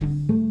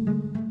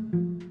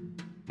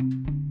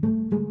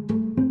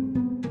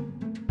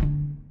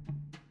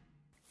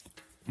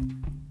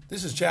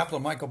This is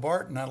Chaplain Michael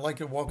Bart, and I'd like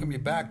to welcome you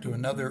back to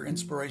another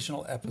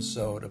inspirational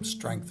episode of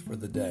Strength for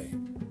the Day.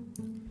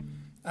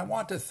 I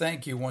want to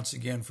thank you once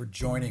again for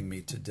joining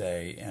me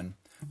today, and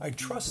I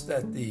trust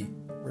that the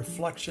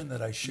reflection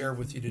that I share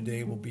with you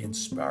today will be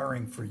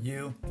inspiring for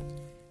you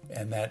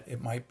and that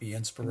it might be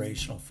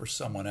inspirational for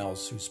someone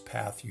else whose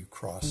path you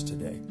cross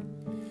today.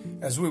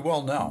 As we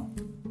well know,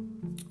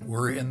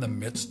 we're in the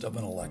midst of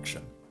an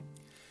election.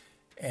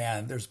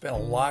 And there's been a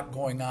lot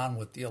going on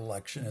with the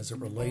election as it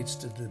relates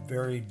to the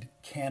varied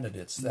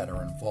candidates that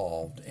are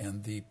involved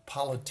and the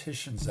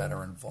politicians that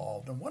are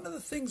involved. And one of the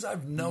things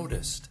I've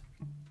noticed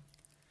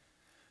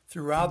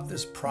throughout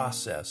this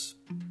process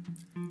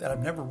that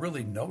I've never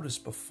really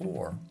noticed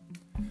before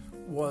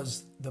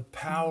was the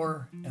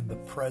power and the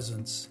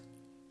presence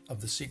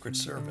of the Secret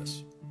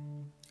Service.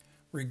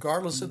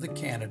 Regardless of the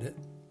candidate,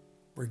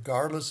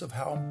 regardless of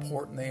how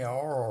important they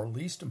are or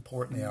least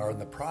important they are in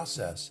the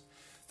process,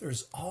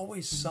 there's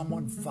always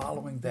someone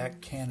following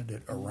that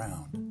candidate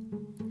around.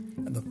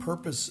 And the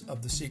purpose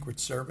of the Secret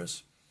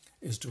Service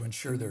is to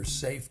ensure their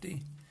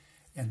safety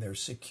and their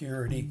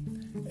security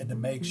and to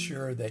make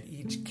sure that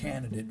each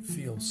candidate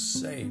feels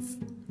safe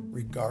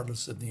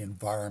regardless of the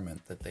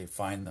environment that they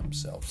find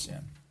themselves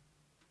in.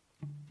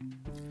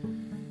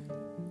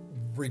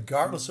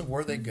 Regardless of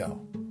where they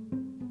go,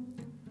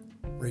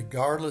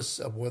 regardless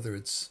of whether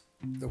it's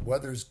the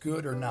weather's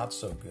good or not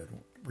so good,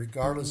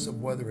 regardless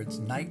of whether it's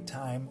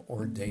nighttime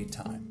or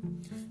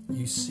daytime,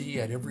 you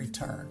see at every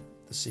turn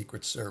the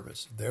Secret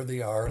Service. There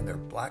they are in their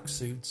black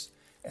suits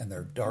and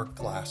their dark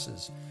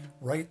glasses,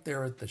 right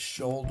there at the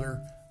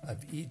shoulder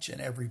of each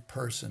and every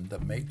person to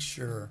make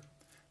sure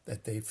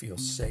that they feel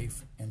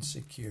safe and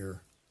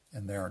secure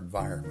in their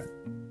environment.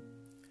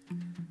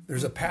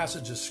 There's a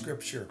passage of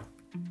scripture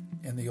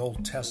in the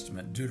Old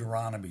Testament,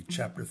 Deuteronomy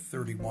chapter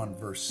 31,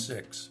 verse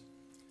 6,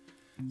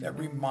 that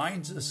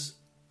reminds us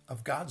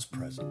of God's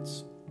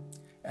presence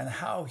and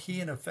how He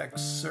in effect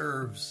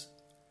serves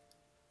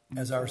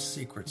as our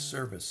secret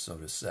service, so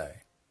to say.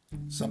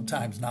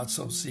 Sometimes not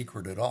so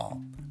secret at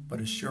all, but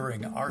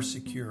assuring our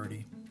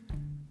security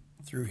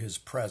through His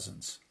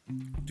presence.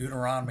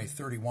 Deuteronomy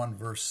 31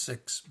 verse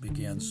 6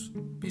 begins,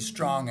 "Be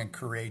strong and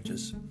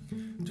courageous.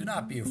 Do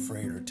not be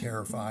afraid or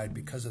terrified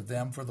because of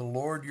them, for the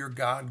Lord your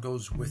God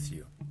goes with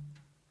you.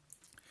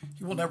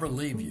 He will never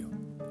leave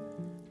you,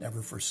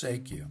 never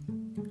forsake you."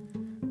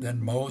 Then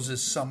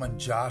Moses summoned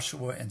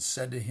Joshua and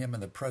said to him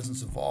in the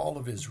presence of all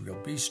of Israel,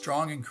 "Be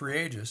strong and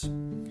courageous,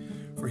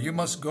 for you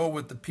must go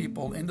with the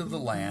people into the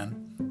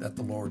land that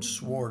the Lord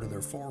swore to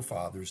their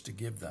forefathers to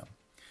give them,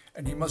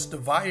 and you must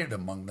divide it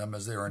among them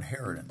as their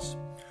inheritance.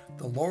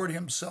 The Lord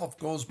Himself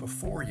goes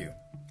before you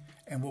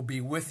and will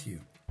be with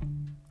you.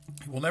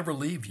 He will never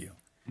leave you.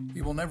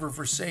 He will never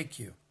forsake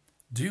you.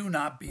 Do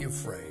not be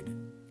afraid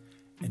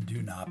and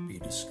do not be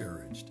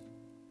discouraged."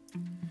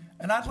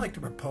 And I'd like to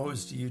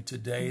propose to you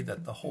today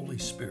that the Holy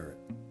Spirit,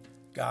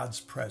 God's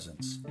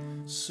presence,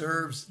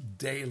 serves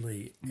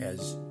daily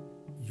as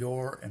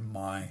your and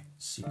my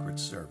secret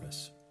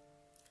service.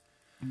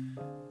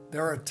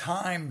 There are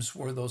times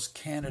where those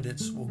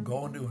candidates will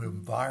go into an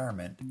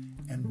environment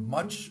and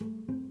much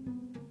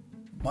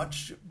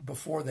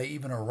before they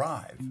even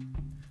arrive,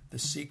 the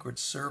Secret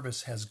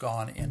Service has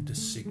gone in to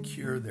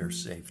secure their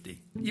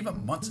safety,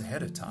 even months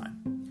ahead of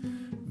time,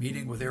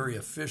 meeting with area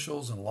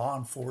officials and law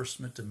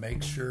enforcement to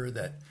make sure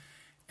that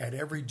at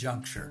every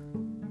juncture,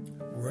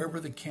 wherever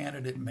the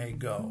candidate may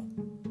go,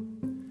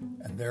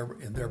 and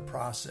in their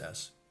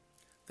process,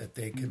 that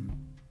they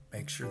can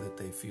make sure that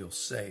they feel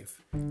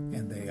safe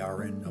and they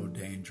are in no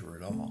danger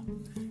at all.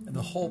 And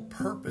the whole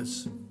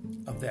purpose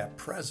of that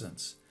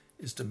presence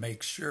is to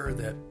make sure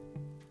that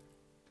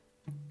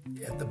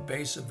at the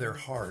base of their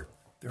heart,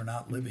 they're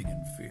not living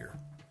in fear.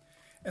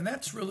 And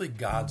that's really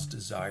God's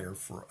desire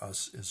for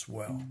us as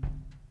well.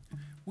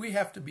 We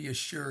have to be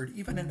assured,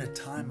 even in a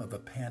time of a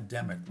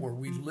pandemic where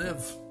we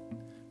live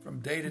from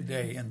day to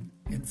day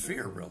in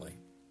fear, really,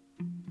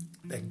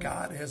 that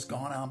God has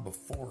gone on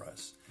before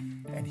us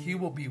and He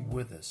will be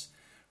with us.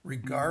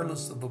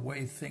 Regardless of the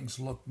way things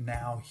look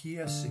now, He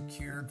has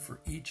secured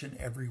for each and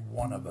every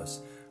one of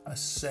us a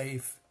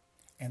safe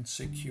and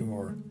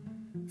secure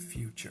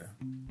future.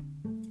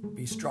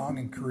 Be strong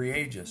and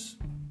courageous.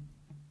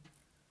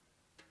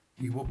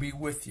 He will be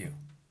with you.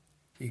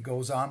 He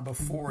goes on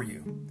before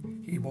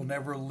you. He will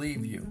never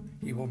leave you.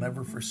 He will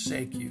never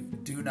forsake you.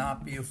 Do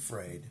not be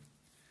afraid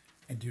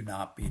and do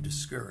not be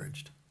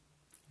discouraged.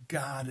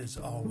 God has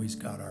always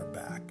got our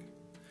back,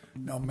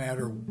 no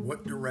matter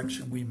what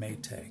direction we may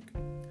take,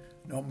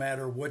 no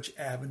matter which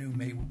avenue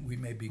we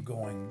may be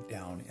going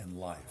down in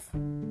life.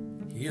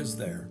 He is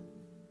there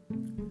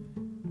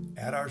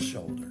at our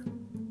shoulder,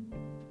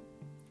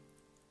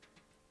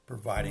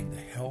 providing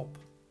the help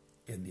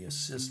and the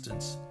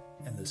assistance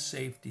and the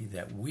safety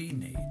that we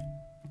need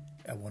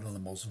at one of the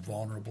most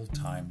vulnerable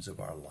times of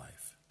our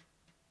life.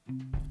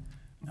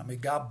 Now may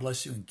God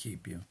bless you and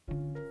keep you,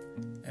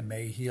 and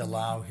may He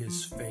allow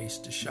His face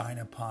to shine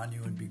upon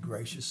you and be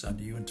gracious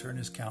unto you and turn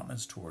His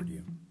countenance toward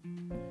you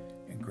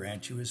and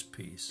grant you His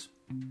peace.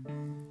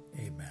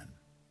 Amen.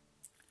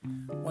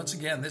 Once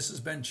again, this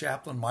has been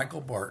Chaplain Michael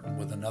Barton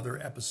with another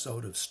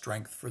episode of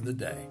Strength for the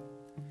Day.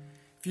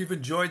 If you've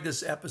enjoyed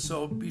this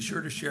episode, be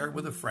sure to share it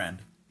with a friend,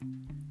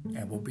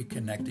 and we'll be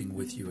connecting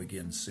with you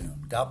again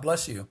soon. God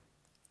bless you,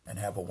 and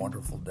have a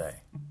wonderful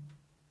day.